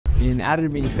In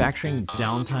additive manufacturing,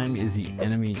 downtime is the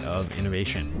enemy of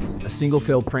innovation. A single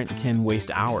failed print can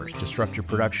waste hours, disrupt your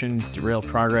production, derail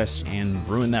progress, and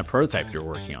ruin that prototype you're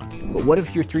working on. But what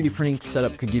if your 3D printing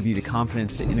setup could give you the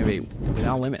confidence to innovate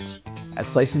without limits? At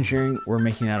Slice Engineering, we're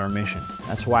making that our mission.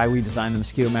 That's why we designed the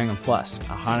Mosquito Magnum Plus,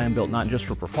 a Hotend built not just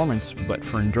for performance, but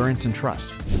for endurance and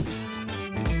trust.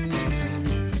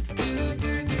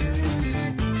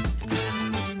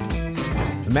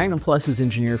 The Magnum Plus is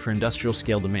engineered for industrial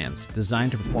scale demands,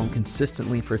 designed to perform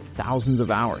consistently for thousands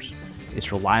of hours. It's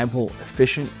reliable,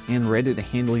 efficient, and ready to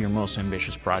handle your most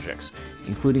ambitious projects,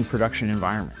 including production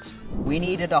environments. We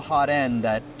needed a Hotend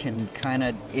that can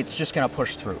it's just going to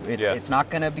push through. It's not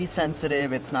going to be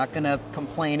sensitive, it's not going to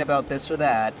complain about this or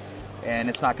that, and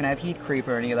it's not going to have heat creep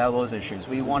or any of those issues.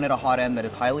 We wanted a Hotend that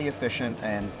is highly efficient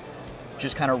and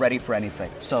just kind of ready for anything.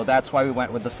 So that's why we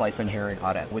went with the Slice Engineering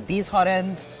Hotend. With these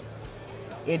Hotends,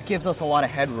 it gives us a lot of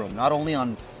headroom, not only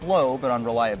on flow, but on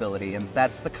reliability. And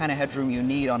that's the kind of headroom you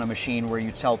need on a machine where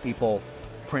you tell people,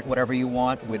 print whatever you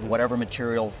want with whatever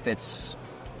material fits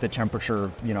the temperature,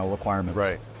 requirements.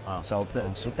 Right. Wow. So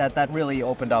that really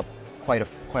opened up quite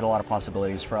a lot of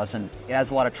possibilities for us. And it adds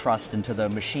a lot of trust into the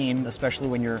machine, especially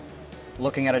when you're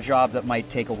looking at a job that might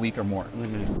take a week or more.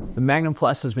 Mm-hmm. The Magnum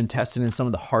Plus has been tested in some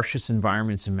of the harshest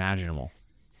environments imaginable.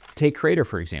 Take Craitor,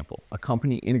 for example, a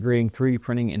company integrating 3D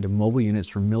printing into mobile units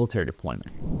for military deployment.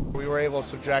 We were able to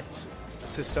subject the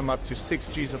system up to 6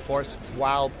 Gs of force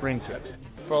while printing.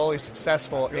 Fully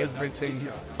successful in printing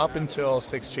up until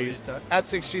 6 Gs. At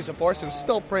 6 Gs of force, it was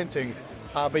still printing,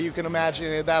 but you can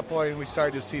imagine at that point we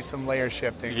started to see some layer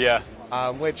shifting. Yeah.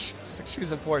 Which 6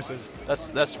 Gs of force is...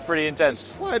 That's pretty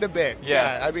intense. Quite a bit.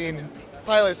 Yeah. I mean,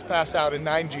 pilots pass out in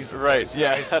 9 Gs of force.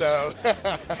 Yeah. Right? So...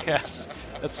 Yes.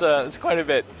 That's quite a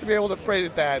bit. To be able to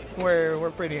print that, we're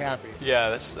pretty happy.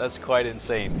 Yeah, that's quite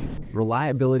insane.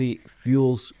 Reliability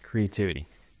fuels creativity.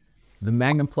 The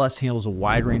Magnum Plus handles a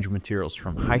wide range of materials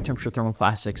from high-temperature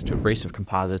thermoplastics to abrasive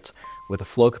composites with a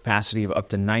flow capacity of up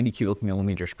to 90 cubic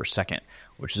millimeters per second,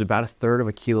 which is about 1/3 of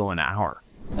a kilo an hour.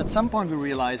 At some point we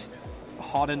realized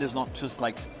Hotend is not just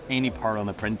like any part on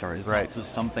the printer. It's not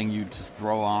just something you just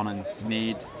throw on and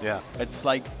knead. Yeah. It's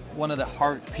like one of the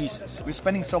hard pieces. We're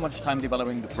spending so much time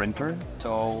developing the printer,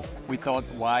 so we thought,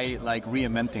 why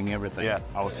reinventing everything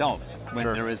ourselves when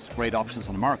there is great options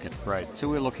on the market. Right. So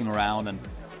we're looking around, and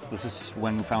this is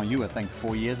when we found you, I think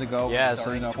 4 years ago. Yeah,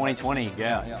 so in 2020,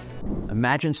 yeah.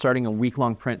 Imagine starting a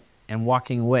week-long print and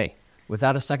walking away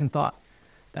without a second thought.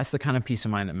 That's the kind of peace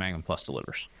of mind that Magnum Plus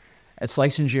delivers. At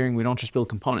Slice Engineering, we don't just build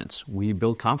components, we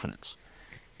build confidence.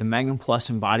 The Magnum Plus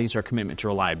embodies our commitment to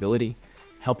reliability,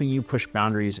 helping you push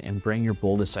boundaries and bring your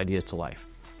boldest ideas to life.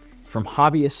 From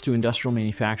hobbyists to industrial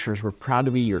manufacturers, we're proud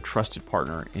to be your trusted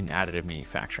partner in additive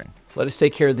manufacturing. Let us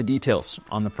take care of the details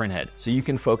on the printhead so you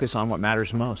can focus on what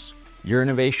matters most, your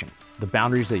innovation, the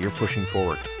boundaries that you're pushing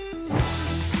forward.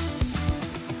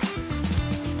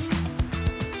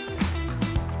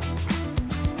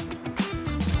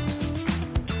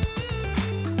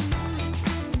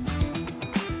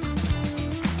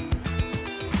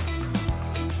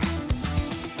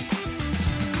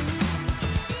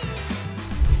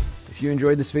 If you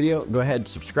enjoyed this video, go ahead,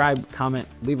 subscribe, comment,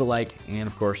 leave a like, and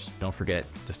of course, don't forget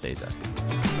to stay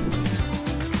zesty.